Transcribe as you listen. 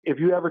if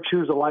you ever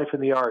choose a life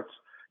in the arts,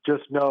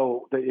 just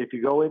know that if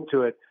you go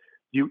into it,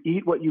 you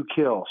eat what you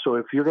kill. So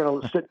if you're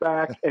going to sit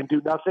back and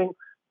do nothing,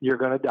 you're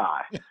going to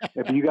die.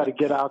 If you got to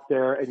get out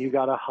there and you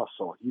got to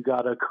hustle, you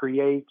got to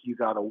create, you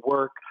got to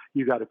work,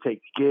 you got to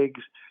take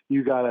gigs,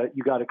 you got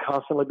to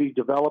constantly be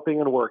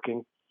developing and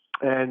working,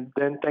 and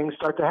then things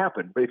start to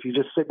happen. But if you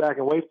just sit back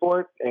and wait for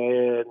it,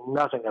 and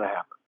nothing's going to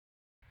happen.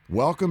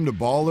 Welcome to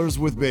Ballers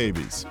with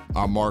Babies.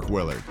 I'm Mark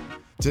Willard.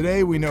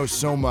 Today we know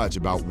so much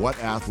about what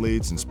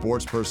athletes and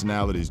sports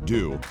personalities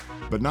do,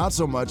 but not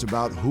so much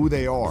about who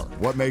they are,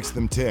 what makes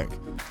them tick.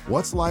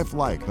 What's life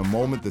like the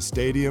moment the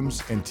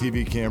stadiums and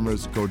TV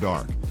cameras go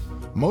dark?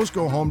 Most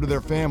go home to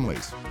their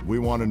families. We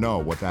want to know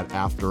what that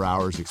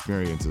after-hours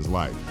experience is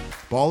like.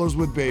 Ballers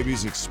with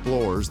Babies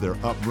explores their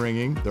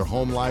upbringing, their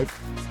home life,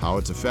 how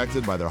it's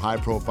affected by their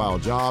high-profile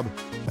job,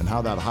 and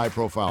how that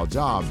high-profile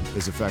job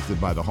is affected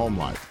by the home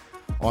life.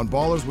 On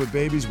Ballers with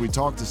Babies, we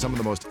talk to some of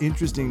the most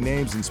interesting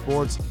names in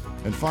sports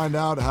and find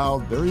out how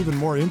they're even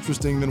more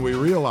interesting than we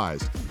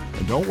realized.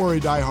 And don't worry,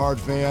 diehard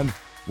fan,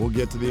 we'll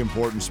get to the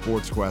important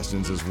sports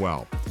questions as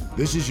well.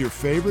 This is your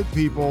favorite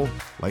people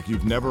like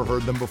you've never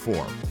heard them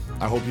before.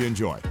 I hope you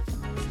enjoy.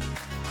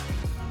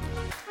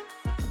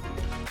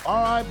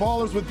 All right,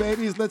 Ballers with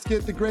Babies, let's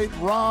get the great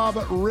Rob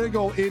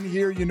Riggle in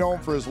here. You know him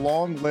for his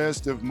long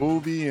list of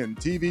movie and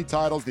TV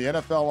titles, the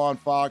NFL on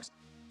Fox.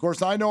 Of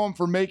course, I know him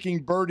for making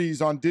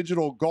birdies on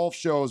digital golf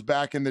shows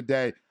back in the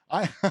day.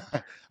 I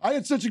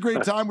had such a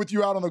great time with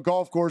you out on the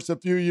golf course a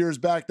few years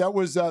back. That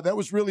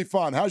was really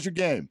fun. How's your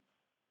game?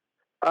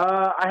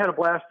 I had a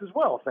blast as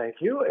well, thank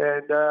you.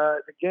 And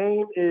the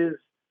game is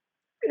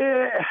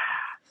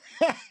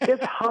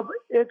it's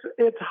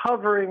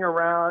hovering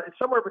around. It's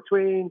somewhere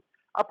between.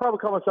 I'll probably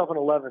call myself an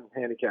 11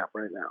 handicap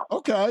right now.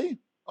 Okay.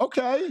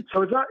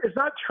 So it's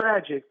not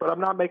tragic, but I'm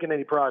not making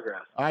any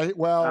progress.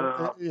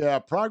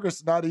 Progress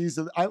is not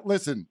easy.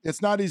 Listen,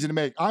 it's not easy to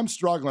make. I'm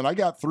struggling. I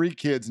got 3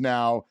 kids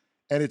now,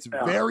 and it's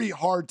very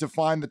hard to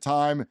find the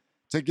time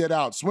to get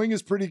out. Swing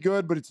is pretty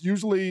good, but it's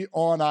usually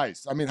on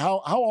ice. I mean, how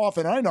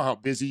often? I know how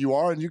busy you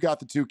are, and you got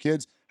the 2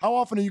 kids. How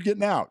often are you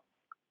getting out?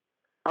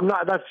 I'm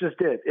not. That's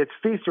just it. It's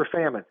feast or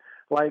famine.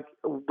 Like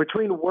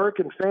between work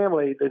and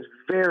family, there's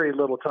very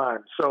little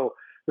time. So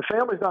the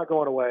family's not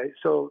going away.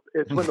 So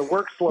it's when the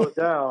work slows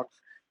down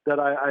that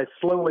I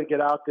slowly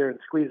get out there and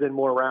squeeze in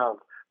more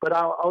rounds. But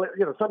I'll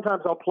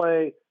sometimes I'll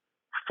play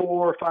 4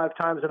 or 5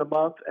 times in a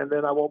month, and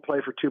then I won't play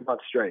for 2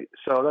 months straight.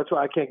 So that's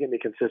why I can't get any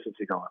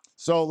consistency going.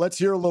 So let's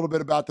hear a little bit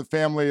about the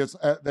family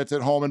that's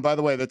at home. And by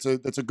the way, that's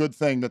a good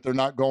thing that they're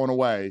not going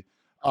away.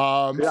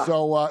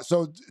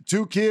 So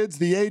 2 kids,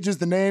 the ages,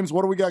 the names.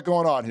 What do we got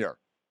going on here?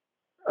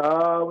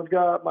 We've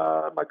got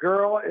my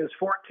girl is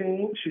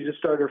 14. She just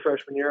started her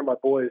freshman year. My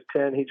boy is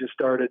 10. He just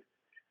started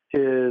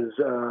his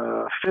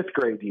 5th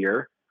grade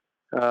year.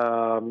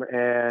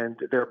 And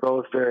they're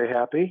both very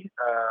happy.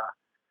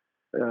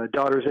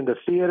 Daughter's into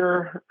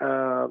theater.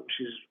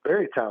 She's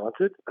very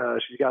talented.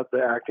 She's got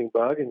the acting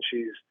bug, and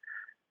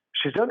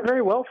she's done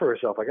very well for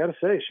herself. I got to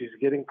say, she's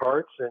getting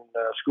parts in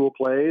school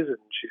plays, and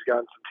she's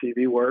gotten some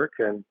TV work,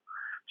 and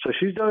so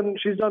she's done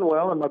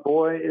well. And my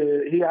boy,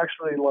 he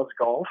actually loves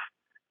golf,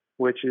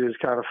 which is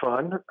kind of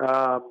fun.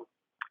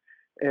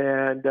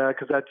 And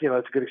because that's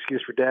a good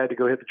excuse for dad to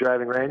go hit the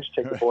driving range,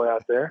 take the boy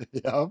out there.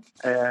 Yep.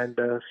 And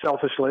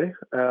selfishly,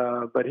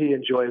 but he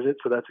enjoys it,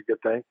 so that's a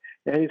good thing.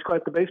 And he's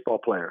quite the baseball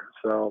player,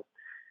 so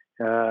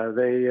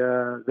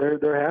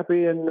they're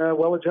happy and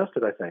well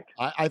adjusted, I think.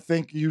 I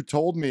think you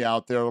told me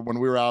out there when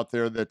we were out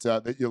there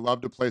that you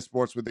love to play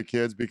sports with the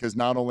kids because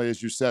not only,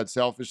 as you said,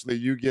 selfishly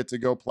you get to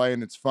go play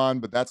and it's fun,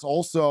 but that's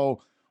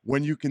also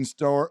when you can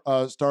start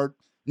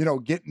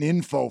getting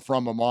info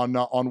from them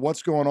on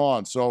what's going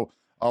on. So.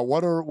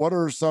 What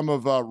are some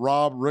of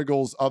Rob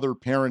Riggle's other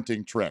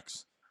parenting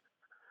tricks?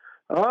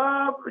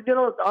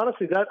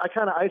 Honestly, that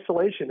kind of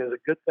isolation is a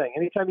good thing.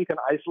 Anytime you can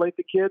isolate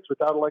the kids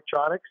without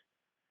electronics,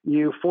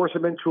 you force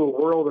them into a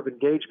world of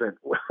engagement,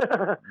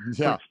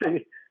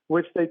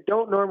 which they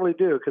don't normally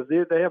do because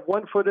they have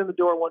 1 foot in the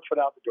door, 1 foot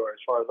out the door. As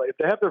far as if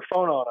they have their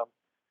phone on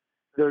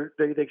them,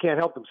 they can't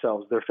help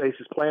themselves. Their face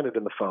is planted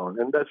in the phone,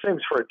 and that same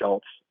is for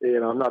adults.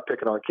 I'm not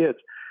picking on kids.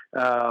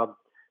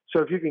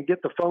 So if you can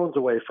get the phones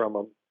away from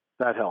them,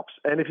 that helps.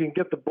 And if you can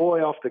get the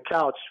boy off the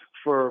couch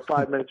for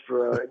 5 minutes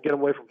get him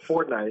away from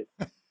Fortnite,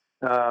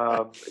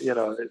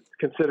 it's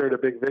considered a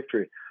big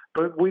victory.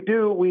 But we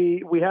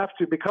have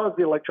to, because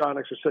the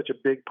electronics are such a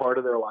big part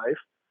of their life.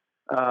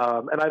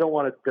 And I don't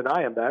want to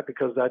deny them that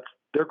because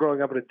they're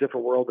growing up in a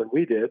different world than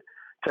we did,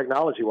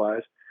 technology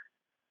wise.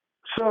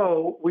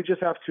 So we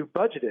just have to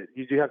budget it.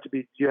 You have to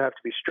be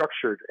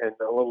structured and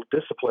a little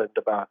disciplined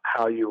about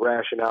how you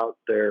ration out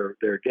their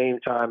game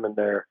time and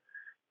their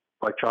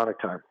electronic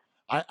time.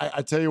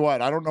 I tell you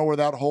what, I don't know where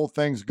that whole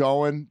thing's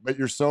going, but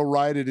you're so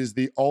right. It is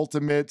the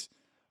ultimate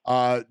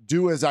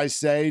do as I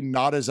say,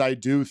 not as I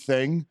do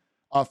thing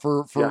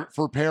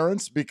for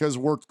parents because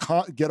we're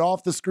get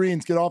off the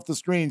screens,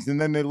 and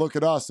then they look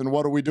at us and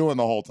what are we doing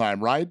the whole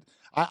time, right?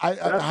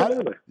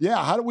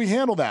 How do we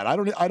handle that?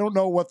 I don't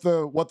know what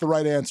the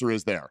right answer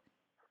is there.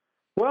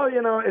 Well,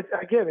 I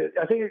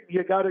think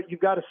you've got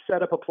to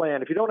set up a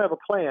plan. If you don't have a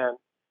plan,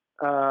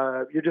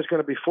 you're just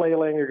going to be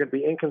flailing. You're going to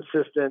be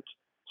inconsistent.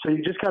 So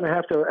you just kind of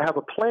have to have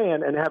a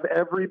plan and have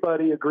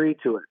everybody agree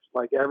to it.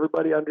 Like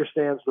everybody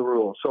understands the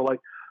rules. So like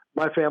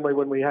my family,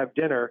 when we have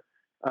dinner,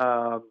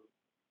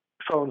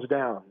 phones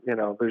down. We're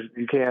not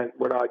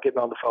getting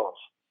on the phones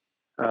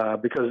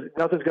because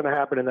nothing's going to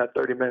happen in that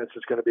 30 minutes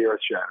that's going to be earth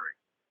shattering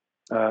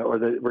or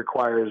that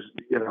requires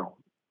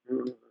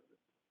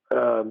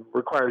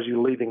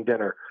you leaving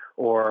dinner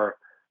or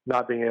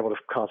not being able to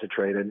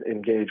concentrate and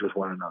engage with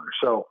one another.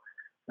 So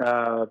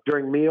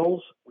during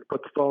meals, we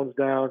put the phones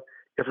down.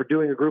 If we're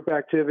doing a group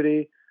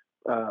activity,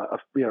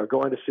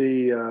 going to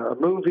see a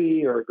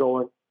movie or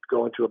going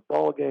to a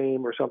ball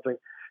game or something.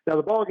 Now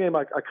the ball game,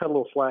 I cut a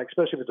little slack,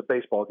 especially if it's a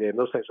baseball game.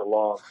 Those things are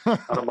long. I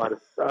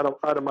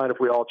don't mind if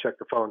we all check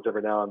the phones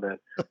every now and then.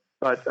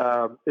 But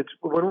it's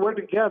when we're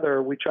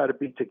together, we try to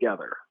be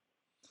together.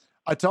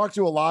 I talk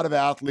to a lot of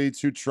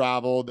athletes who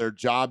travel. Their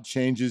job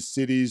changes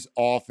cities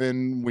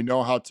often. We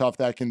know how tough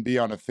that can be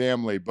on a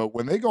family. But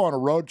when they go on a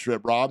road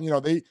trip, Rob,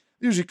 they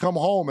usually come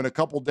home in a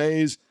couple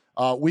days,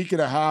 week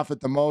and a half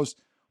at the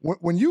most.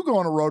 When you go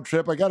on a road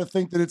trip, I got to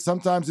think that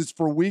sometimes it's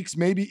for weeks,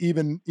 maybe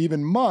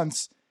even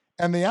months.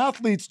 And the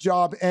athlete's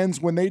job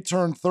ends when they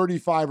turn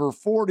 35 or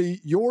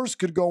 40. Yours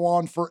could go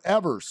on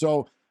forever.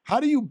 So how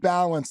do you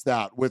balance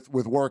that with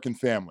work and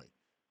family?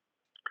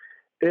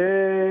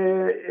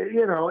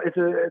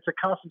 It's a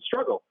constant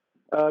struggle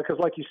because,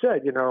 like you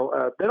said,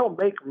 they don't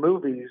make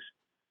movies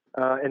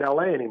in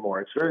LA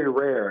anymore. It's very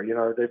rare.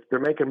 They're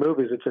making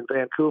movies. It's in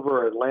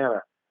Vancouver or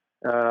Atlanta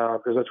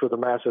because that's where the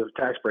massive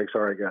tax breaks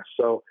are, I guess.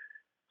 So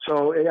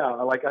yeah,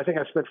 like I think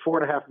I spent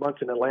 4.5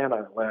 months in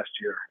Atlanta last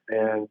year,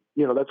 and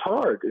that's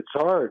hard. It's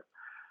hard.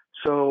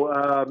 So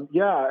and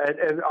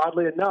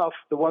oddly enough,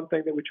 the one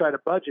thing that we try to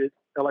budget,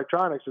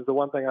 electronics, is the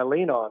one thing I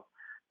lean on.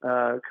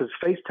 Because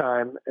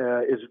FaceTime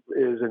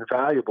is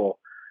invaluable.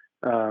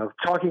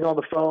 Talking on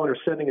the phone or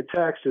sending a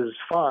text is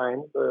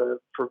fine for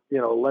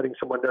letting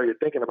someone know you're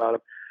thinking about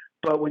them.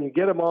 But when you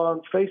get them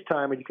on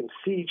FaceTime and you can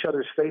see each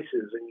other's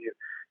faces and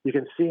you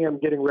can see them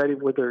getting ready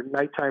with their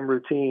nighttime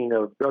routine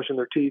of brushing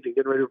their teeth and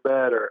getting ready for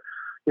bed or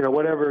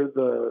whatever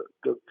the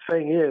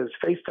thing is,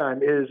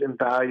 FaceTime is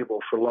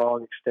invaluable for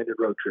long extended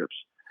road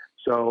trips.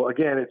 So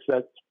again, it's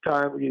that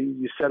time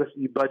you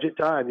budget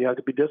time. You have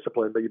to be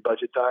disciplined, but you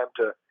budget time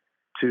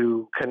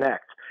to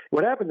connect.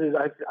 What happens is,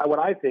 what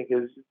I think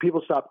is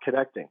people stop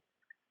connecting.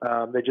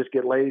 They just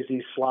get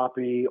lazy,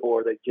 sloppy,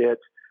 or they get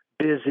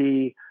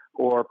busy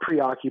or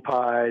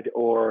preoccupied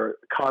or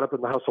caught up in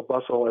the hustle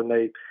bustle, and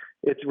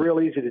it's real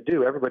easy to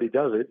do. Everybody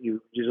does it.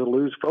 You just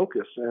lose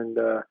focus, and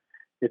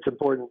it's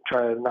important to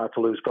try not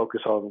to lose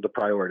focus on the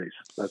priorities.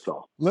 That's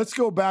all. Let's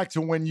go back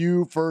to when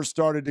you first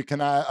started to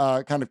kind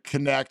of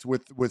connect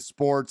with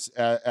sports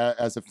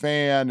as a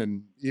fan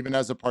and even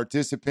as a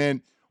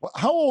participant.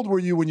 How old were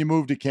you when you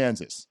moved to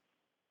Kansas?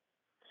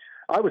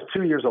 I was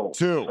 2 years old.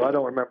 So I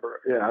don't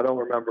remember. Yeah, I don't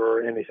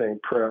remember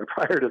anything prior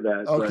to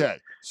that. Okay.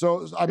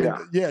 So, I mean,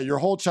 yeah, your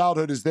whole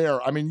childhood is there.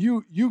 I mean,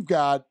 you've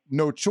got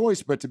no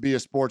choice but to be a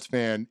sports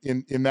fan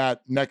in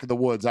that neck of the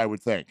woods, I would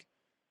think.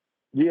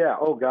 Yeah.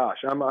 Oh, gosh.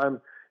 I'm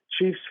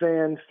Chiefs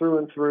fan through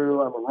and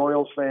through. I'm a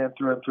Royals fan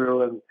through and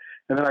through. And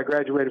then I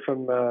graduated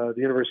from the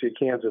University of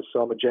Kansas,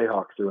 so I'm a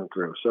Jayhawk through and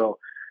through. So,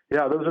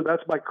 yeah,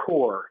 that's my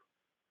core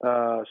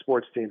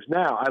sports teams.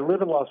 Now, I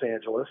live in Los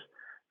Angeles,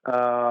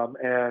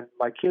 and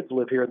my kids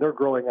live here, and they're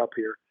growing up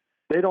here.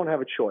 They don't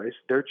have a choice.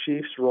 They're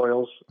Chiefs,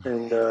 Royals,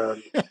 and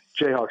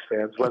Jayhawks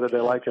fans, whether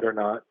they like it or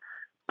not.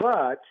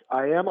 But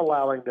I am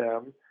allowing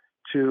them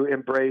to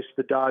embrace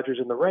the Dodgers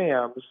and the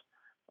Rams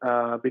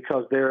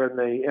because they're in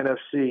the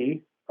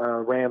NFC.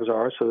 Rams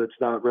are, so it's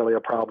not really a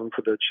problem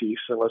for the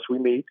Chiefs unless we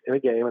meet in a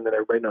game, and then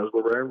everybody knows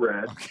we're wearing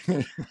red.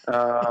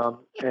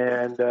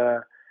 Okay.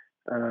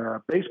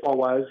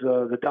 Baseball-wise,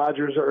 the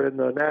Dodgers are in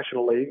the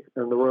National League,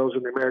 and the Royals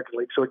in the American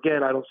League. So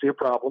again, I don't see a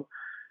problem,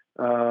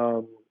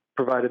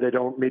 provided they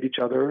don't meet each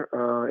other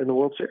in the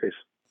World Series.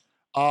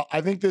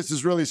 I think this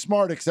is really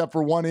smart, except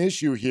for one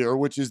issue here,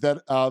 which is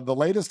that the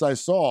latest I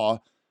saw,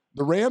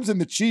 the Rams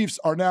and the Chiefs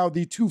are now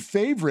the two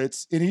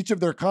favorites in each of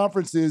their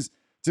conferences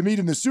to meet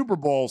in the Super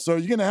Bowl. So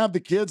you're going to have the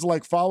kids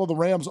follow the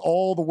Rams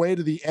all the way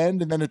to the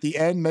end, and then at the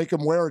end make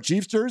them wear a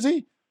Chiefs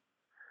jersey?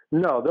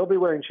 No, they'll be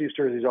wearing Chiefs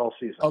jerseys all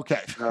season. Okay.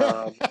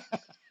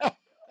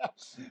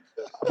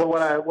 But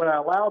what I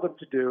allow them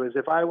to do is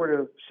if I were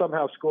to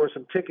somehow score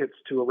some tickets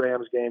to a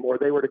Rams game or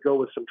they were to go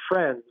with some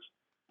friends,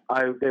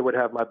 they would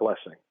have my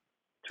blessing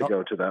to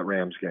go to that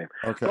Rams game.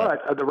 Okay.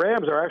 But the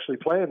Rams are actually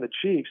playing the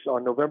Chiefs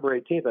on November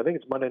 18th. I think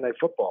it's Monday Night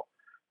Football.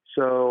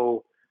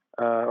 So,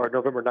 or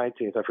November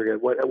 19th, I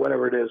forget,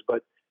 whatever it is.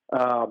 But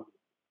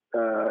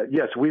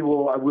yes,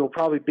 we'll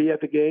probably be at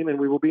the game, and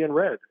we will be in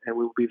red, and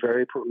we will be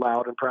very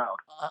loud and proud.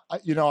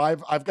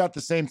 I've got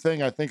the same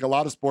thing. I think a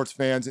lot of sports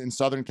fans in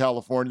Southern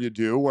California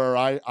do, where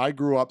I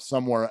grew up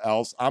somewhere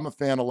else. I'm a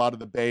fan of a lot of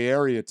the Bay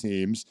Area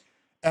teams,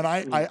 and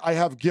I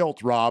have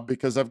guilt, Rob,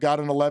 because I've got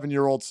an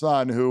 11-year-old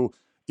son who,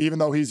 even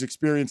though he's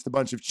experienced a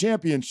bunch of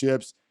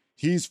championships,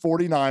 he's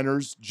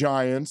 49ers,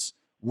 Giants,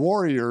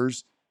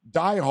 Warriors,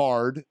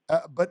 diehard,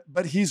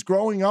 but he's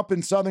growing up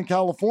in Southern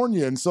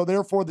California, and so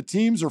therefore the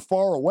teams are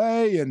far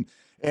away, and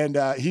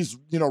he's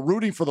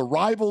rooting for the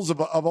rivals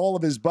of all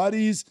of his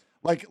buddies.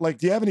 Like,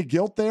 do you have any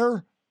guilt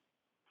there?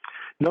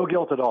 No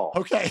guilt at all.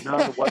 Okay,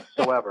 none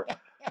whatsoever.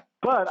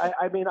 But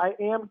I mean, I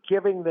am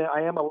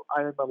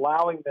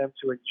allowing them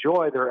to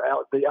enjoy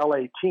the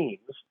LA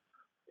teams,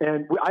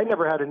 and I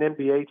never had an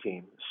NBA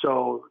team,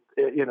 so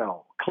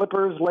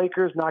Clippers,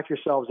 Lakers, knock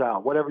yourselves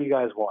out, whatever you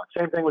guys want.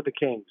 Same thing with the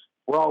Kings.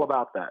 We're all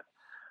about that.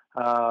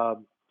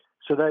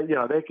 So that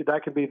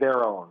that can be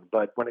their own.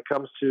 But when it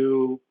comes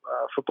to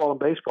football and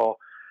baseball,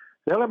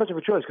 they don't have much of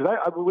a choice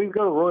because we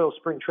go to Royal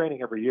Spring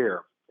Training every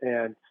year,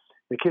 and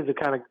the kids have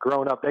kind of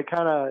grown up. They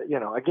kind of,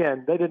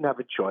 again, they didn't have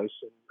a choice,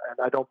 and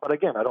I don't. But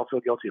again, I don't feel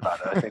guilty about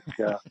it. I think,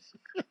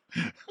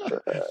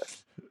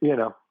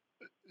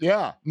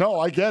 Yeah, no,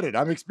 I get it.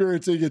 I'm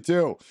experiencing it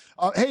too.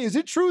 Hey, is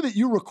it true that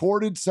you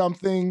recorded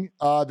something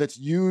that's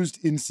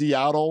used in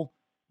Seattle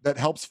that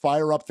helps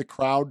fire up the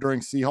crowd during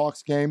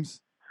Seahawks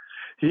games?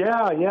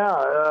 Yeah.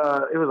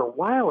 It was a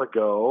while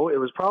ago. It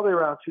was probably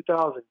around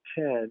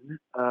 2010,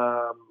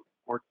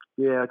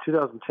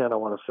 2010, I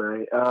want to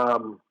say.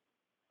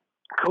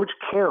 Coach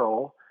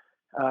Carroll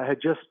had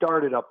just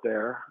started up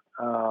there,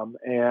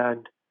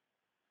 and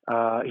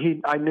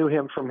I knew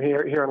him from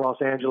here in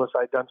Los Angeles.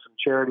 I'd done some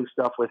charity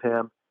stuff with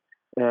him,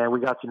 and we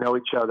got to know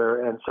each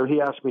other. And so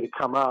he asked me to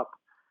come up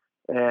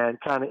and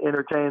kind of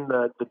entertain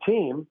the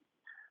team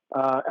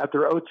at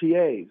their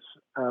OTAs,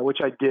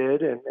 which I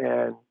did,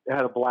 and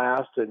had a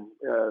blast. And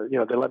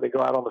they let me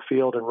go out on the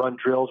field and run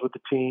drills with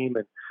the team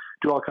and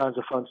do all kinds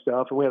of fun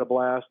stuff, and we had a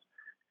blast.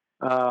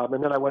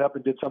 And then I went up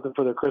and did something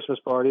for their Christmas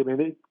party. I mean,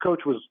 the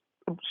coach was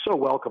so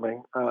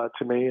welcoming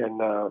to me and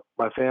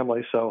my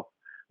family, so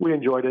we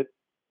enjoyed it.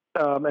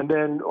 And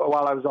then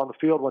while I was on the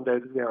field one day,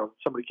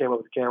 somebody came up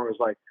with the camera and was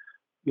like,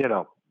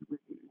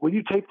 will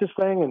you tape this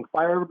thing and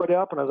fire everybody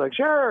up? And I was like,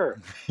 sure.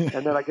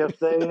 And then I guess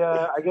they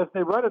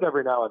run it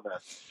every now and then.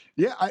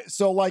 Yeah.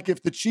 So like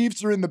if the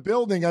Chiefs are in the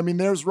building, I mean,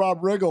 there's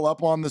Rob Riggle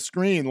up on the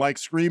screen, like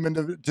screaming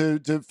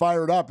to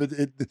fire it up.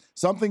 It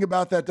something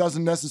about that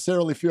doesn't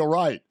necessarily feel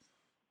right.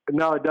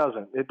 No, it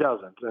doesn't. It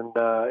doesn't. And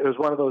it was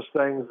one of those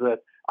things that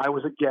I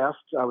was a guest.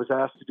 I was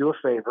asked to do a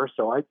favor,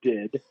 so I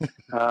did,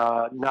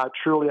 not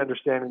truly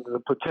understanding the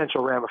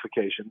potential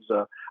ramifications.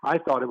 I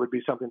thought it would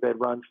be something they'd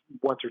run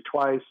once or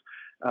twice,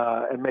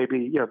 and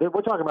maybe,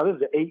 we're talking about this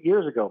is 8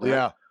 years ago,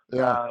 man.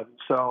 Yeah.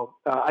 So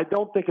I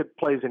don't think it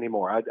plays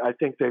anymore. I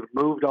think they've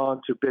moved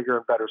on to bigger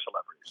and better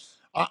celebrities.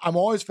 I'm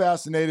always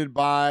fascinated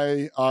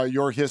by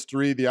your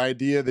history, the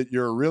idea that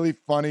you're a really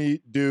funny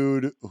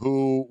dude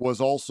who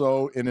was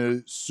also in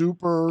a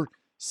super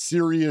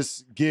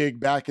serious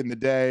gig back in the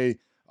day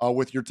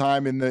with your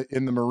time in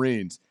the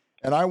Marines.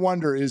 And I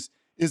wonder, is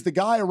the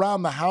guy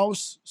around the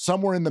house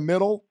somewhere in the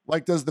middle?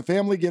 Like, does the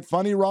family get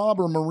funny Rob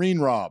or Marine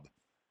Rob?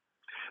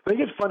 They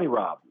get funny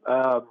Rob.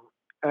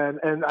 And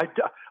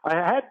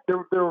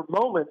there were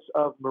moments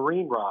of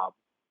Marine Rob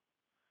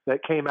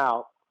that came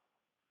out,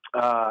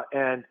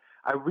 and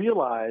I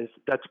realized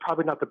that's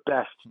probably not the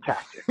best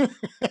tactic.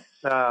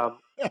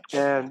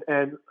 And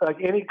like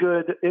any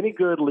good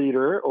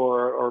leader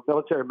or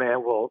military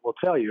man will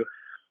tell you,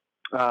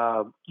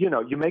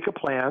 you make a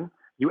plan,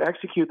 you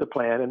execute the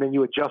plan, and then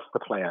you adjust the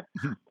plan.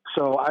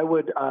 So I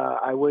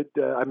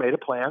made a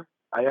plan,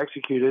 I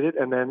executed it,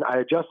 and then I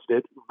adjusted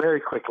it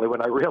very quickly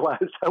when I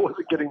realized I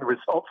wasn't getting the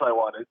results I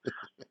wanted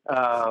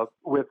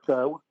with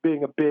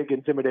being a big,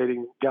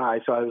 intimidating guy.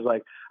 So I was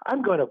like,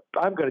 I'm going to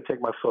take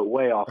my foot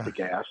way off the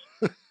gas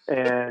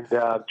and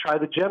try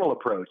the gentle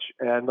approach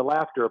and the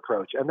laughter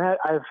approach, and that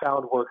I've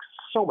found works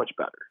so much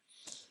better.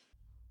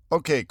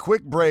 Okay,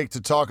 quick break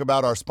to talk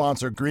about our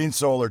sponsor, Green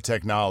Solar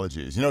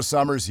Technologies.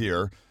 Summer's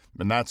here,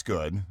 and that's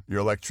good. Your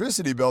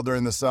electricity bill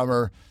during the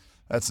summer,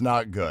 that's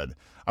not good.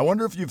 I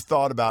wonder if you've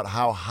thought about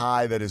how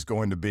high that is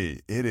going to be.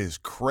 It is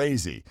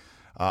crazy.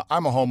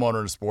 I'm a homeowner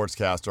and a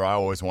sportscaster. I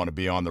always want to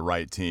be on the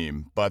right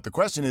team. But the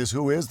question is,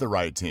 who is the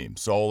right team,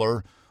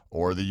 solar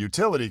or the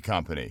utility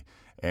company?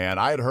 And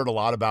I had heard a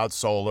lot about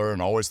solar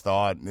and always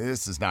thought,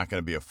 this is not going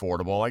to be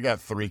affordable. I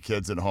got 3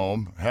 kids at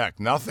home. Heck,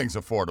 nothing's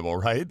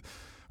affordable, right?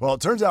 Well,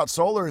 it turns out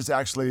solar is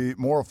actually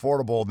more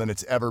affordable than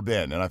it's ever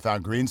been. And I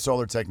found Green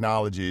Solar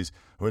Technologies,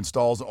 who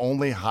installs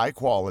only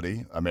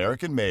high-quality,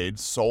 American-made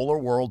Solar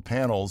World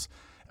panels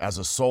as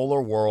a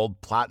Solar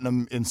World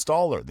Platinum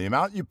installer. The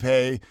amount you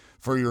pay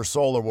for your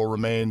solar will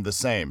remain the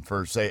same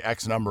for, say,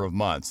 X number of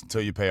months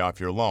until you pay off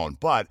your loan.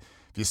 But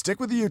if you stick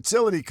with the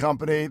utility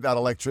company, that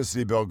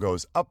electricity bill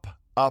goes up,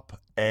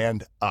 up,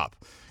 and up.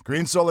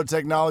 Green Solar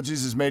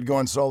Technologies has made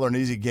going solar an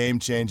easy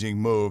game-changing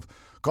move.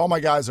 Call my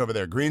guys over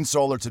there, Green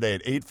Solar, today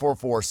at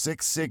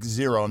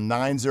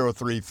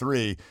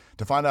 844-660-9033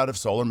 to find out if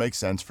solar makes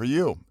sense for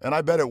you. And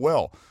I bet it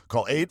will.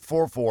 Call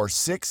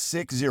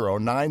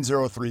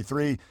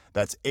 844-660-9033.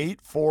 That's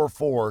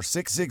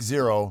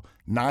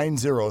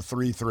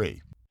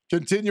 844-660-9033.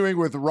 Continuing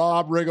with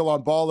Rob Riggle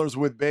on Ballers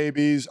with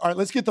Babies. All right,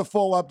 let's get the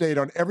full update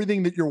on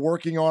everything that you're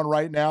working on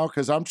right now,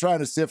 because I'm trying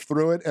to sift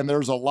through it, and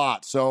there's a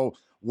lot. So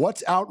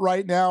what's out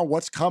right now?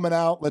 What's coming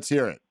out? Let's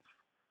hear it.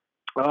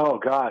 Oh,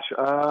 gosh.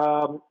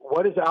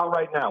 What is out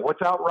right now?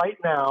 What's out right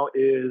now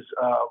is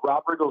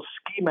Rob Riggle's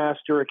Ski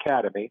Master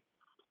Academy.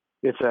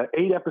 It's an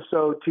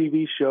 8-episode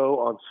TV show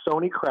on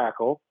Sony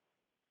Crackle,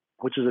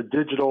 which is a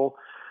digital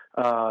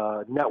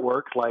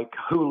network like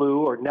Hulu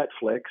or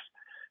Netflix.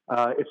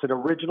 It's an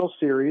original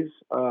series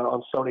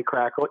on Sony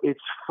Crackle.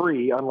 It's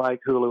free, unlike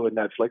Hulu and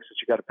Netflix, that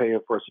you got to pay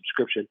for a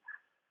subscription.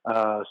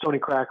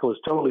 Sony Crackle is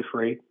totally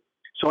free.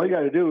 So all you got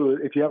to do,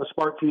 if you have a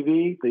smart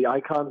TV, the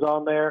icon's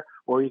on there,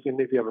 or you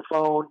can, if you have a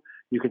phone,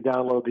 you can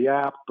download the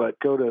app. But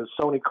go to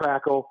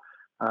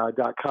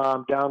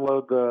SonyCrackle.com,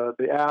 download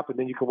the app, and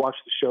then you can watch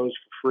the shows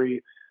for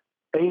free.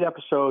 8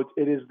 episodes.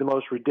 It is the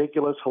most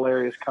ridiculous,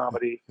 hilarious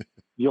comedy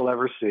you'll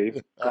ever see.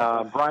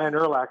 Brian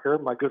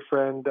Urlacher, my good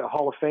friend,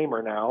 Hall of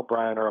Famer now,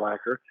 Brian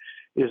Urlacher,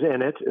 is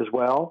in it as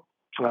well.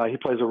 He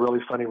plays a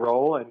really funny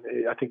role, and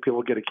I think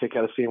people get a kick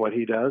out of seeing what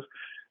he does.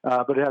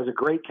 But it has a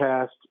great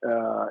cast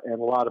and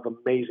a lot of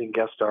amazing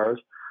guest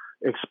stars.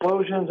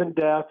 Explosions and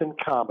death and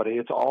comedy.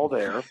 It's all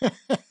there.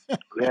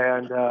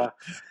 And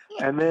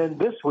then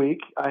this week,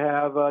 I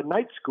have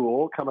Night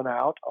School coming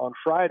out on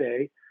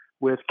Friday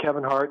with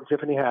Kevin Hart and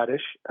Tiffany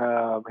Haddish.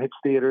 Hits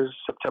theaters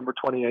September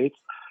 28th.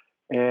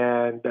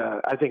 And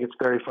I think it's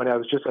very funny. I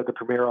was just at the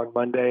premiere on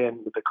Monday,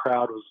 and the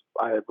crowd was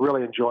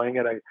really enjoying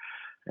it.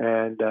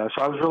 So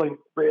I was really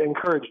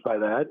encouraged by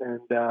that,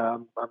 and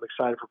I'm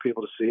excited for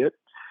people to see it.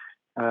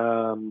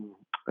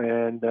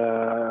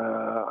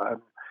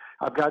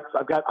 I've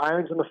got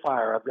irons in the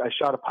fire. I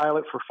shot a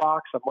pilot for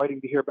Fox. I'm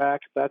waiting to hear back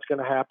if that's going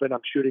to happen.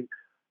 I'm shooting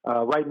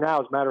right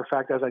now. As a matter of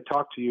fact, as I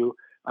talk to you,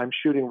 I'm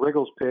shooting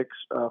Wriggles picks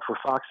for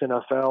Fox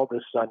NFL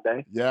this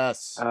Sunday.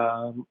 Yes.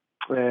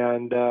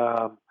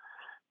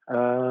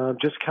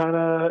 Just kind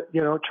of,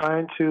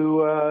 trying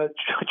to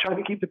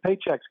keep the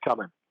paychecks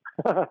coming.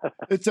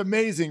 It's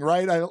amazing,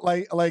 right?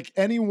 Like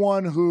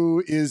anyone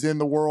who is in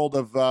the world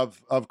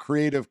of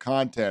creative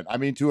content. I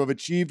mean, to have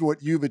achieved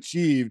what you've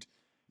achieved,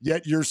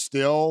 yet you're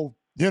still,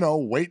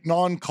 waiting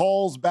on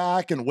calls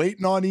back and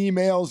waiting on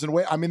emails and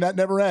I mean, that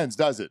never ends,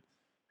 does it?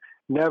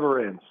 Never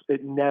ends.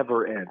 It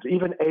never ends.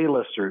 Even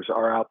A-listers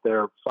are out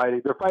there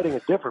fighting. They're fighting a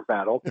different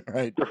battle.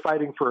 Right. They're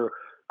fighting for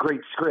great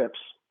scripts.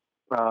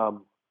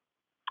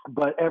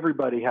 But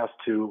everybody has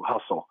to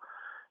hustle.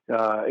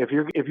 If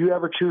you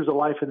ever choose a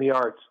life in the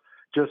arts,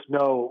 just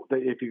know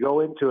that if you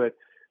go into it,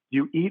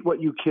 you eat what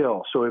you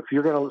kill. So if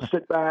you're going to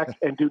sit back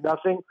and do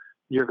nothing,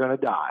 you're going to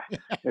die.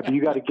 If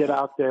you got to get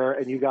out there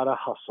and you got to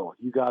hustle,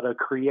 you got to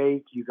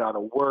create, you got to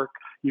work,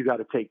 you got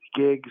to take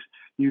gigs,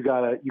 you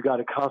got to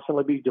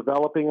constantly be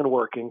developing and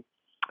working,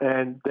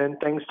 and then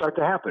things start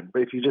to happen.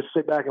 But if you just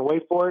sit back and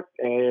wait for it,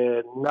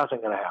 and nothing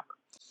going to happen.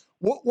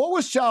 What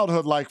was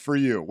childhood like for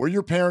you? Were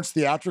your parents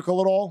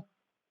theatrical at all?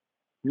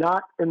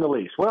 Not in the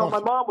least. Well, my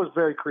mom was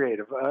very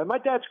creative. My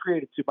dad's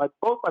creative too.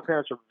 Both my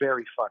parents are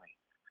very funny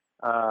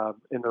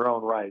in their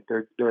own right.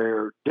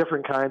 They're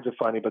different kinds of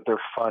funny, but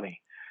they're funny.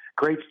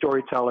 Great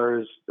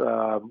storytellers,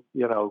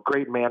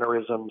 great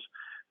mannerisms.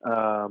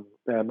 And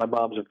my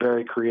mom's a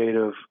very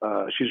creative.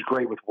 She's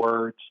great with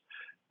words.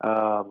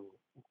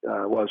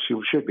 Well, she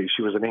should be.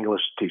 She was an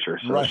English teacher,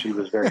 so right. She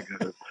was very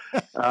good.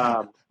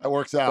 That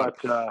works out.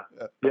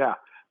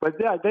 But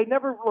they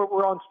never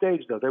were on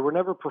stage, though. They were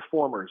never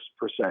performers,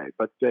 per se,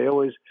 but they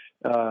always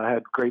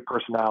had great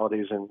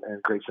personalities and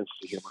great sense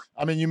of humor.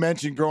 I mean, you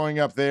mentioned growing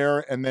up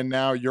there, and then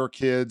now your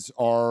kids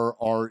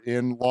are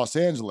in Los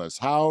Angeles.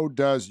 How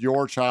does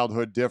your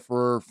childhood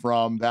differ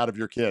from that of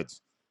your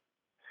kids?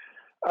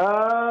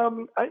 I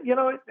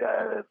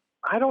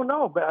don't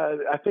know, but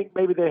I think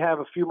maybe they have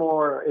a few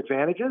more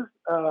advantages,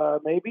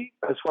 maybe,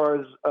 as far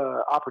as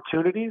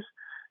opportunities.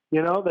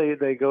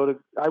 They go to,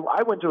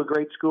 I went to a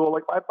great school.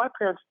 Like my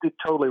parents did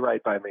totally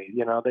right by me.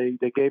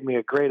 They gave me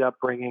a great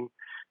upbringing,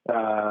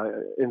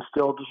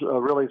 instilled a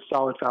really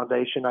solid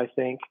foundation, I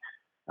think,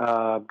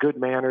 good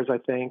manners, I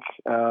think.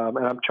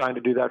 And I'm trying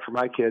to do that for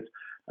my kids.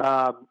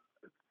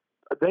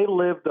 They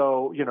live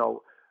though,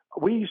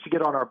 we used to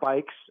get on our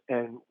bikes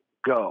and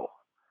go,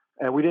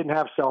 and we didn't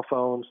have cell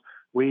phones.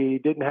 We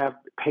didn't have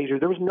pagers.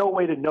 There was no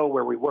way to know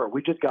where we were.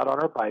 We just got on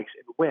our bikes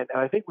and went.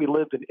 And I think we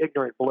lived in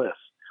ignorant bliss.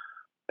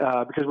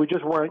 Because we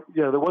just weren't,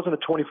 there wasn't a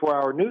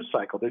 24-hour news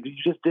cycle. You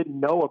just didn't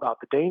know about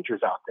the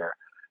dangers out there.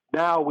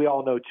 Now we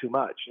all know too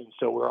much, and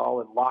so we're all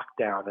in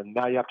lockdown. And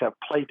now you have to have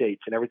play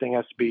dates, and everything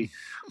has to be.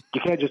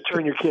 You can't just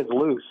turn your kids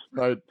loose.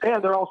 Right.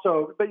 And they're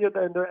also,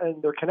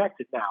 they're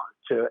connected now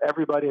to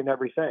everybody and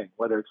everything,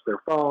 whether it's their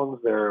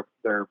phones, their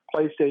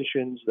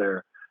PlayStations,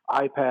 their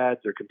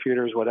iPads, their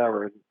computers,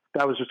 whatever. And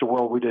that was just a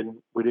world we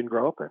didn't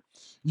grow up in.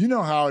 You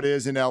know how it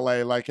is in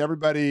LA. Like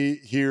everybody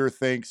here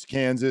thinks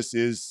Kansas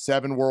is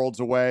 7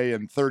 worlds away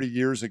and 30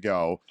 years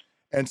ago.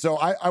 And so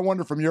I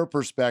wonder from your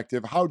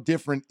perspective, how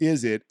different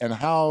is it, and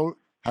how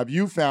have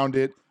you found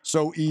it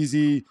so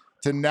easy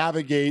to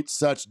navigate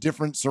such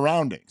different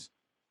surroundings?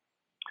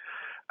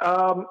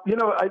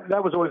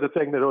 That was always the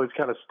thing that always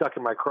kind of stuck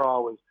in my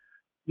craw was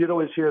you'd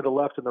always hear the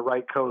left and the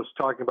right coast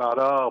talking about,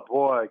 oh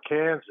boy,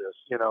 Kansas,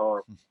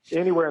 or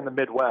anywhere in the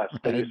Midwest.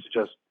 They used to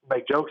just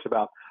make jokes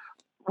about.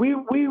 We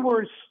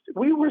were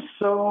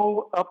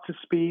so up to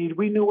speed.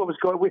 We knew what was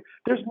going.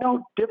 There's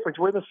no difference.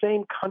 We're in the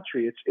same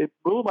country. It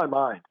blew my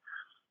mind.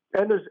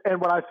 And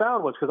what I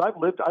found was because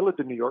I lived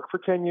in New York for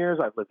 10 years.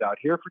 I've lived out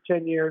here for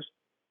 10 years.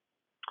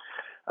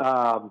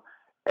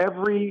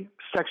 Every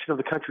section of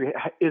the country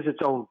is its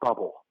own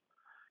bubble.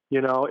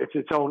 It's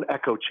its own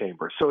echo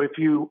chamber. So if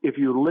you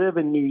live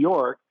in New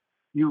York,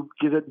 you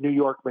get a New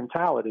York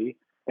mentality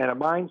and a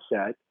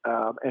mindset.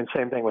 And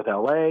same thing with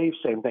LA,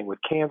 same thing with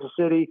Kansas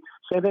City,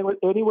 same thing with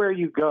anywhere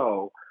you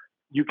go,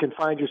 you can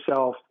find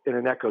yourself in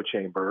an echo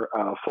chamber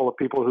full of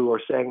people who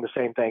are saying the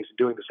same things and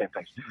doing the same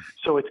things.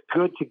 So it's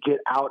good to get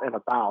out and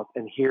about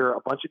and hear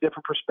a bunch of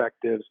different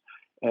perspectives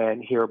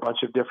and hear a bunch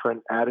of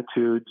different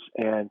attitudes.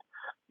 And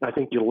I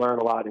think you learn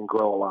a lot and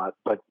grow a lot.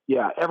 But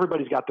yeah,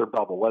 everybody's got their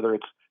bubble, whether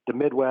it's the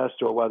Midwest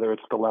or whether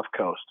it's the left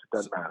coast. It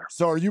doesn't matter.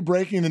 So are you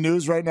breaking the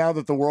news right now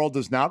that the world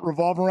does not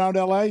revolve around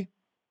LA?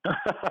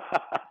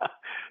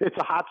 It's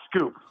a hot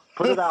scoop.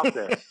 Put it out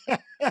there.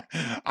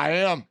 I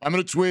am. I'm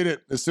going to tweet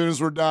it as soon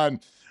as we're done.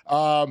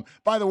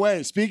 By the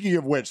way, speaking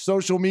of which,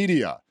 social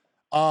media,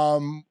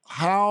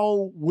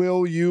 how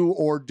will you,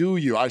 or do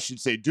you, I should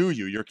say,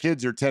 your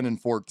kids are 10 and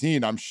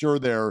 14. I'm sure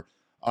they're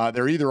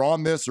either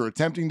on this or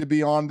attempting to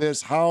be on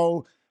this.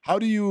 How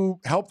do you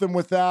help them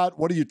with that?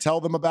 What do you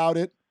tell them about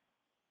it?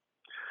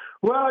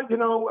 Well,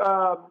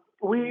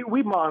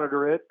 we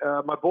monitor it.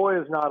 My boy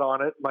is not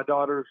on it. My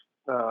daughter's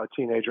a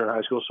teenager in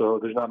high school, so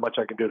there's not much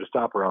I can do to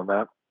stop her on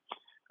that.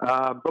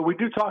 But we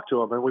do talk to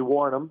them and we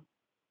warn them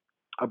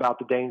about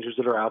the dangers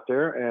that are out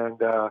there. And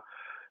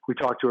we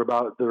talk to her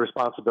about the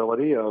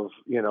responsibility of,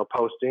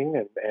 posting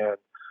and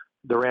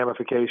the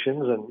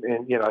ramifications.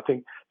 And I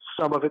think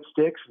some of it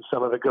sticks and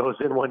some of it goes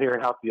in one ear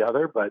and out the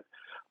other. But,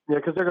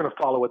 because they're going to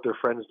follow what their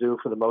friends do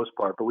for the most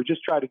part. But we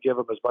just try to give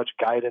them as much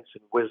guidance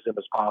and wisdom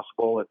as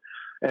possible.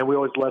 And we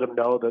always let them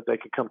know that they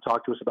can come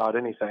talk to us about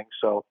anything.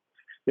 So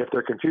if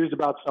they're confused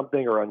about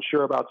something or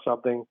unsure about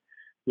something,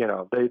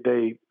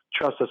 they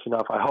trust us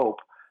enough, I hope,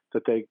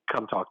 that they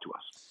come talk to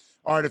us.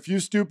 All right, a few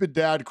stupid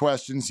dad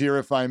questions here,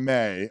 if I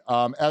may.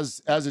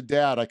 As a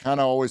dad, I kind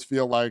of always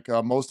feel like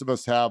most of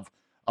us have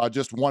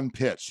just one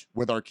pitch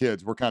with our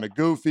kids. We're kind of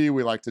goofy.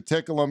 We like to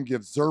tickle them,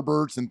 give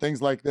Zerberts and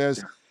things like this.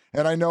 Yeah.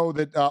 And I know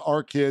that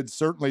our kids,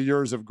 certainly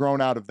yours, have grown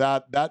out of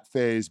that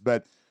phase.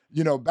 But,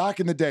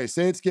 back in the day,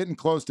 say it's getting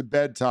close to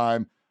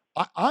bedtime,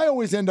 I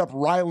always end up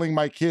riling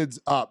my kids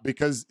up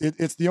because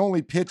it's the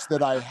only pitch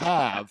that I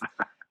have.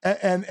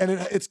 And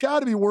it's got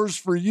to be worse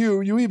for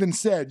you. You even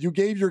said you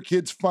gave your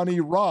kids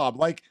Funny Rob.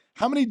 Like,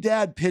 how many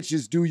dad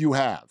pitches do you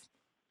have?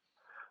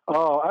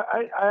 Oh,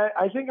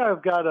 I think I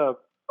got a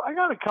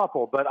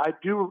couple, but I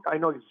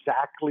know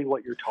exactly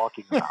what you're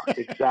talking about.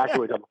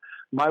 Exactly what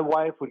my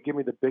wife would give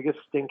me the biggest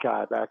stink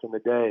eye back in the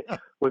day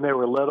when they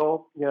were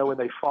little, when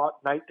they fought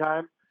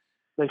nighttime.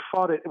 They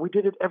fought it. We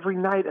did it every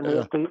night, and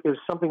it was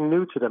something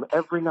new to them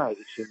every night,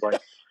 it seemed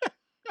like.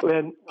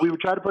 And we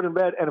would try to put in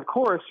bed. And, of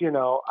course,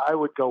 I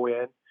would go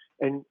in,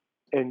 and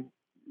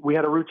we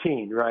had a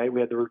routine, right? We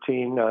had the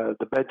routine,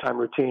 the bedtime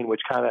routine,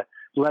 which kind of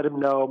let them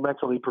know,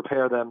 mentally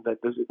prepare them that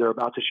they're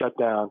about to shut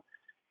down.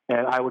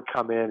 And I would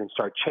come in and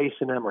start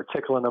chasing them or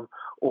tickling them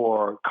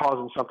or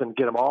causing something to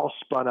get them all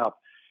spun up.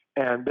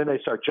 And then they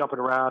start jumping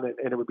around,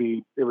 and it would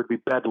be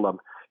bedlam.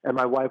 And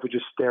my wife would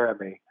just stare at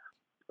me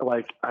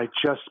like I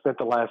just spent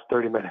the last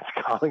 30 minutes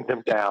calming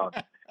them down,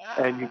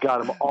 and you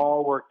got them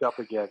all worked up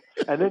again.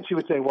 And then she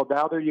would say, "Well,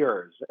 now they're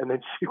yours." And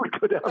then she would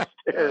go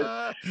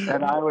downstairs,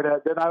 and I would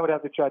have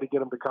to try to get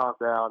them to calm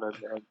down and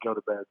go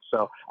to bed.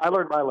 So I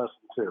learned my lesson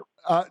too.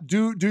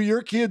 Do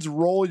your kids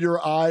roll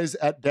your eyes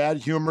at dad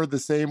humor the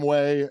same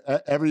way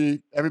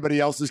everybody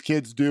else's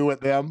kids do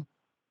at them?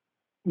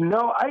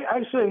 No,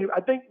 I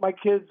think my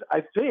kids,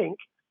 I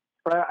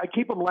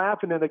keep them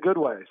laughing in a good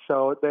way.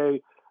 So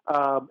they,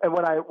 and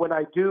when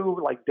I do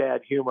like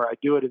dad humor, I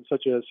do it in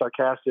such a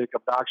sarcastic,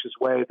 obnoxious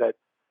way that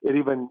it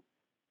even,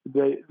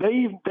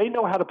 they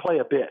know how to play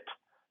a bit,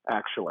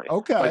 actually.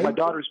 Okay. Like my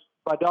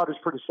daughter's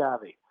pretty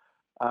savvy.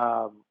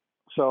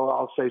 So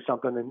I'll say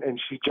something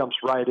and she jumps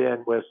right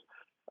in with,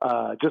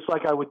 just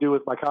like I would do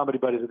with my comedy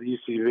buddies at the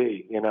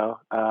UCB,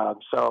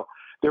 so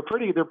they're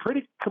pretty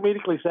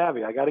comedically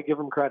savvy. I got to give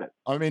them credit.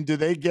 I mean, do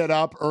they get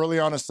up early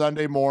on a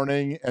Sunday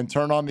morning and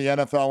turn on the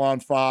NFL on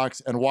Fox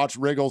and watch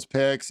Wriggles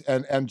picks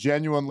and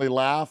genuinely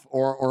laugh,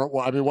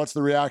 or I mean, what's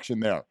the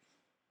reaction there?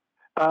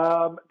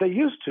 They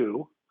used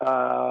to,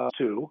 as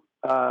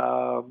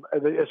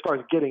far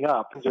as getting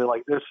up,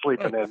 they're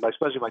sleeping in.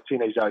 Especially my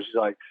teenage daughter,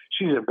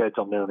 she's in bed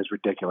till noon. It's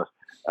ridiculous.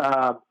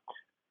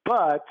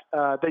 But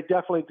they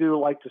definitely do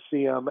like to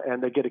see them,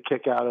 and they get a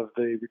kick out of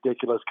the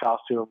ridiculous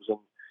costumes and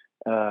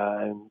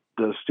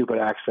the stupid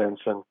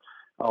accents. And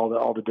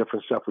all the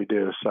different stuff we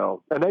do.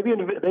 So, and they've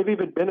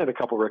even been in a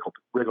couple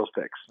Wriggles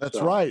picks. That's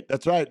so. right.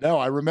 That's right. No,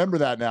 I remember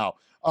that now.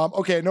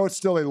 Okay, I know it's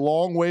still a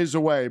long ways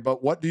away,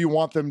 but what do you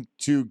want them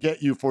to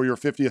get you for your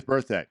 50th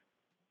birthday?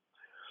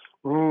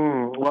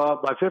 Well,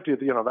 my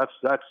 50th,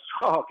 that's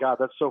oh God,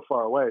 that's so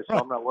far away, so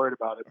I'm not worried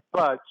about it.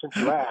 But since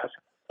you asked,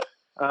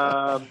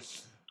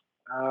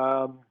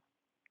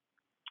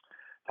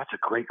 that's a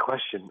great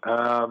question.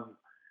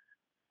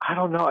 I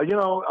don't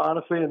know.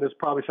 Honestly, and this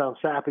probably sounds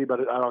sappy,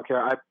 but I don't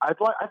care. I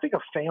think a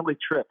family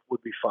trip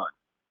would be fun.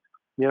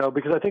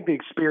 Because I think the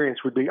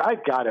experience would be.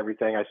 I've got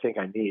everything I think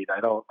I need. I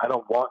don't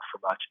want for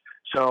much.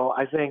 So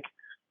I think,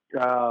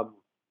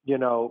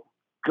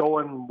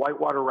 going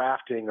whitewater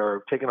rafting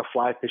or taking a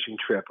fly fishing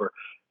trip or,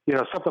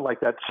 something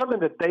like that. Something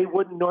that they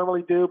wouldn't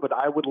normally do, but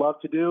I would love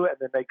to do, and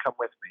then they come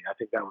with me. I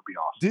think that would be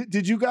awesome.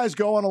 Did you guys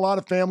go on a lot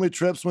of family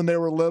trips when they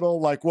were little?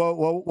 Like, what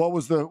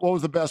was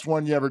the best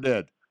one you ever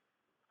did?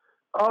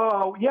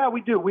 Oh yeah, we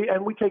do. We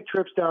take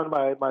trips down.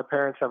 My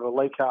parents have a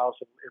lake house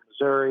in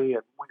Missouri,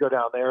 and we go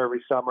down there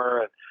every summer.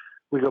 And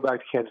we go back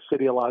to Kansas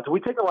City a lot. So we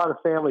take a lot of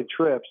family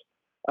trips.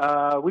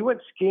 We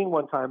went skiing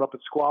one time up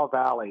at Squaw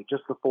Valley,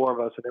 just the four of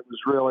us, and it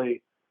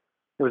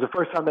was the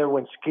first time they ever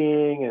went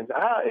skiing, and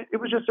it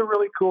was just a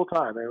really cool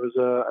time. It was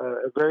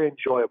a very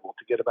enjoyable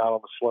to get about on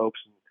the slopes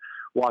and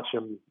watch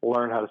them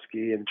learn how to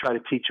ski and try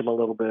to teach them a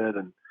little bit,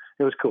 and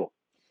it was cool.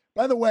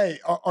 By the way,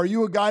 are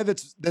you a guy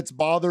that's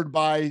bothered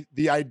by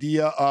the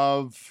idea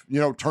of,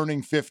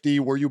 turning 50?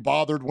 Were you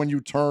bothered when you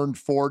turned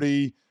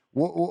 40?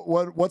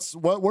 What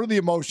are the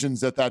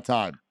emotions at that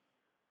time?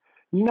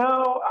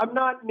 No, I'm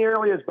not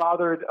nearly as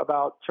bothered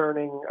about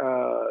turning,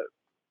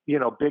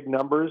 big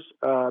numbers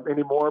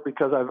anymore,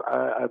 because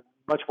I'm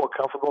much more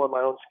comfortable in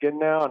my own skin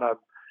now, and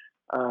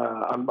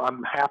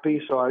I'm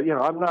happy. So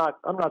I'm not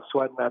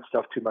sweating that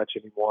stuff too much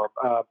anymore.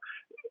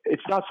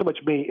 It's not so much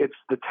me; it's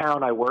the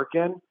town I work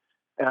in.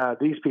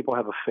 These people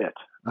have a fit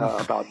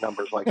about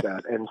numbers like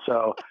that. And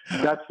so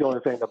that's the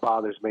only thing that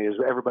bothers me is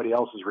everybody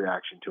else's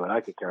reaction to it.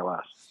 I could care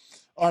less.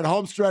 All right,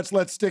 home stretch,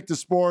 let's stick to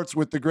sports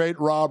with the great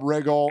Rob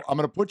Riggle. I'm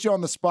going to put you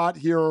on the spot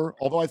here,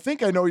 although I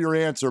think I know your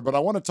answer, but I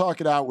want to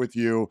talk it out with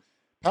you.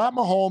 Pat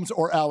Mahomes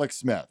or Alex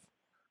Smith?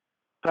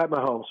 Pat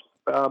Mahomes.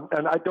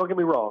 And don't get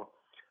me wrong,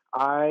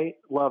 I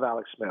love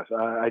Alex Smith.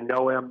 I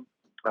know him.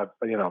 I've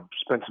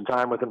spent some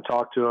time with him,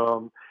 talked to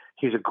him.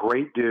 He's a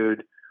great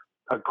dude.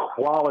 A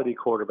quality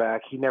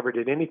quarterback. He never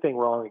did anything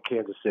wrong in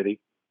Kansas City.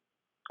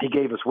 He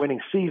gave us winning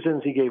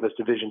seasons. He gave us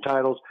division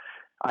titles.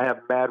 I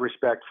have mad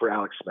respect for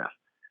Alex Smith.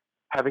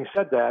 Having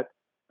said that,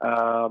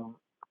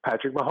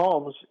 Patrick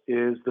Mahomes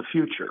is the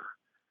future.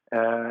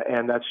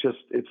 And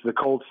it's the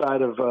cold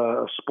side of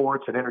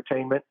sports and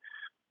entertainment.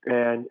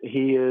 And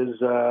he is,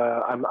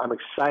 I'm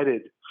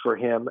excited for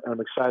him. I'm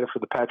excited for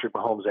the Patrick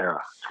Mahomes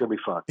era. It's going to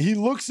be fun. He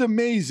looks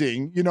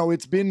amazing.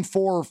 It's been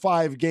 4 or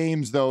 5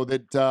 games though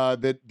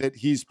that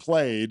he's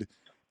played.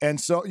 And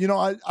so,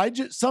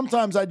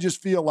 sometimes I just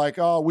feel like,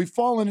 we've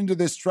fallen into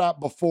this trap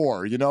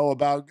before,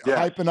 about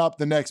hyping up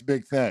the next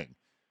big thing.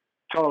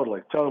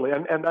 Totally.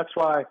 And that's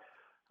why,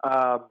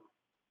 but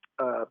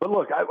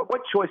look,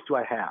 what choice do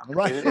I have?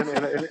 Right.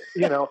 And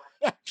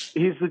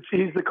he's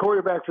the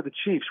quarterback for the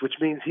Chiefs, which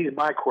means he's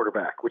my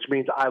quarterback, which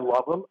means I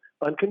love him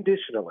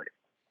unconditionally.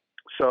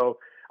 So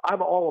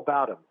I'm all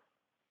about him,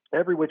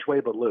 every which way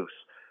but loose.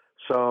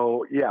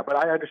 So yeah, but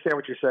I understand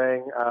what you're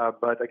saying.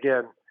 But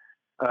again,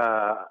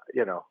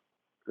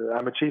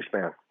 I'm a Chiefs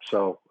fan,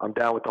 so I'm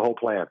down with the whole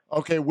plan.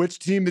 Okay, which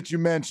team that you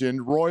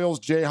mentioned, Royals,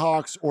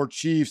 Jayhawks, or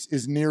Chiefs,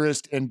 is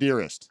nearest and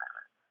dearest?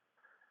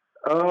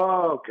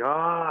 Oh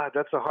God,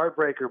 that's a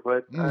heartbreaker.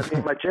 But I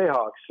mean, my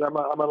Jayhawks. I'm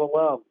an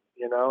alum,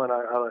 and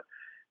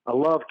I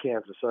love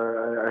Kansas.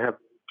 I have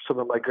some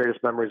of my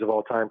greatest memories of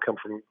all time come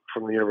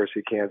from the University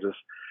of Kansas.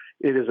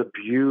 It is a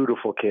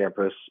beautiful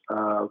campus,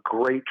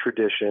 great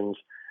traditions.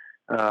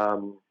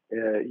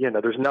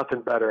 There's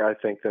nothing better, I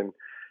think, than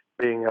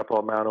being up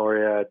on Mount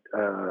Oriad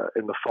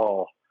in the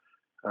fall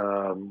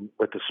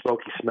with the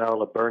smoky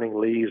smell of burning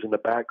leaves in the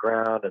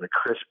background and the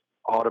crisp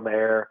autumn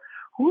air.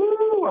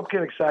 Woo! I'm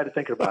getting excited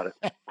thinking about it.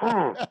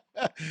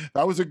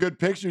 That was a good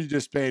picture you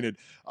just painted.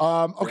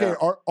 Okay,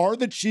 yeah. Are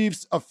the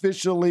Chiefs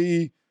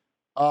officially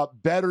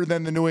better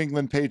than the New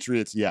England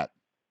Patriots yet?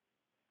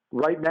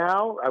 Right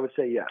now, I would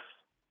say yes.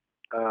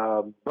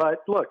 But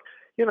look,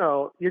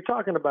 you're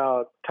talking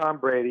about Tom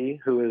Brady,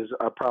 who is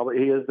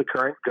he is the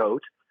current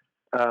GOAT,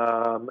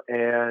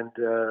 and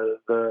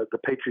the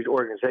Patriot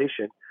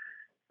organization.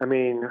 I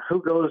mean,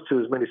 who goes to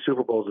as many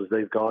Super Bowls as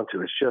they've gone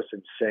to? It's just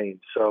insane.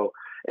 So,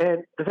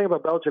 and the thing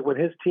about Belichick, when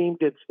his team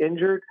gets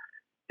injured,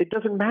 it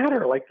doesn't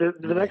matter. Like the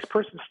next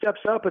person steps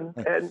up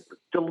and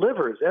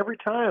delivers every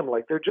time.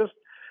 Like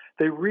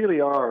they really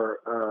are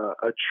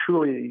a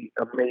truly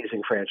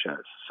amazing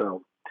franchise.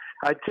 So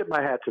I tip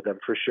my hat to them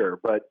for sure.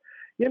 But,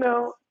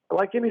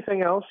 like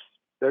anything else,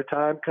 their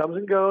time comes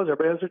and goes.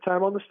 Everybody has their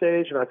time on the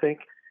stage. And I think,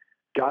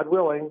 God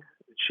willing,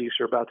 the Chiefs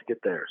are about to get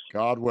theirs.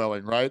 God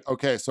willing, right?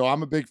 Okay, so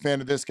I'm a big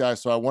fan of this guy,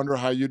 so I wonder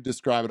how you'd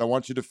describe it. I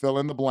want you to fill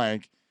in the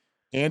blank.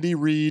 Andy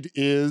Reid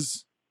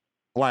is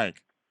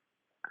blank.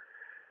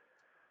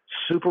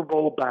 Super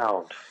Bowl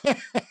bound.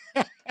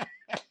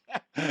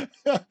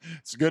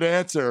 It's a good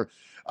answer.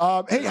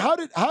 Hey, how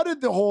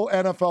did the whole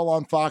NFL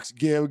on Fox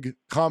gig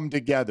come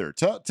together?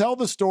 Tell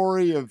the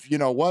story of,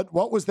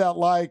 what was that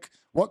like?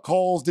 What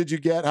calls did you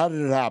get? How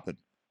did it happen?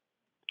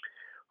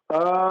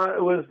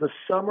 It was the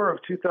summer of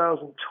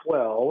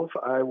 2012.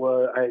 I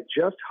had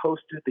just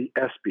hosted the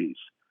ESPYs,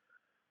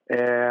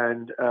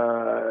 and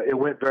it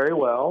went very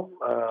well.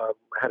 I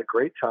had a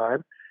great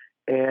time,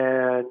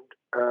 and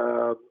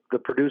the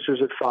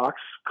producers at Fox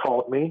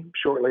called me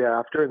shortly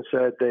after and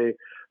said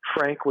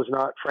Frank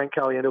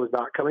Caliendo was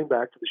not coming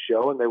back to the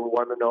show, and they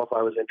wanted to know if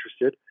I was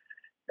interested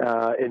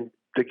in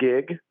the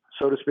gig,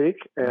 so to speak.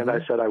 And I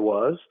said I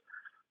was.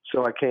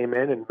 So I came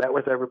in and met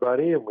with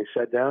everybody, and we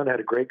sat down, had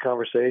a great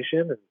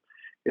conversation, and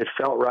it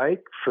felt right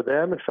for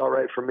them. It felt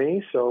right for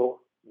me, so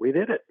we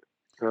did it.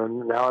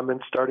 And now I'm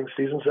starting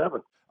season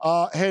 7.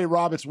 Hey,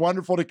 Rob, it's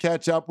wonderful to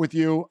catch up with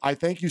you. I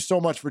thank you so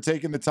much for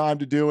taking the time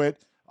to do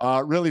it.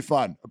 Really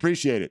fun.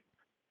 Appreciate it.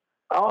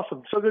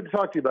 Awesome. So good to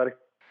talk to you, buddy.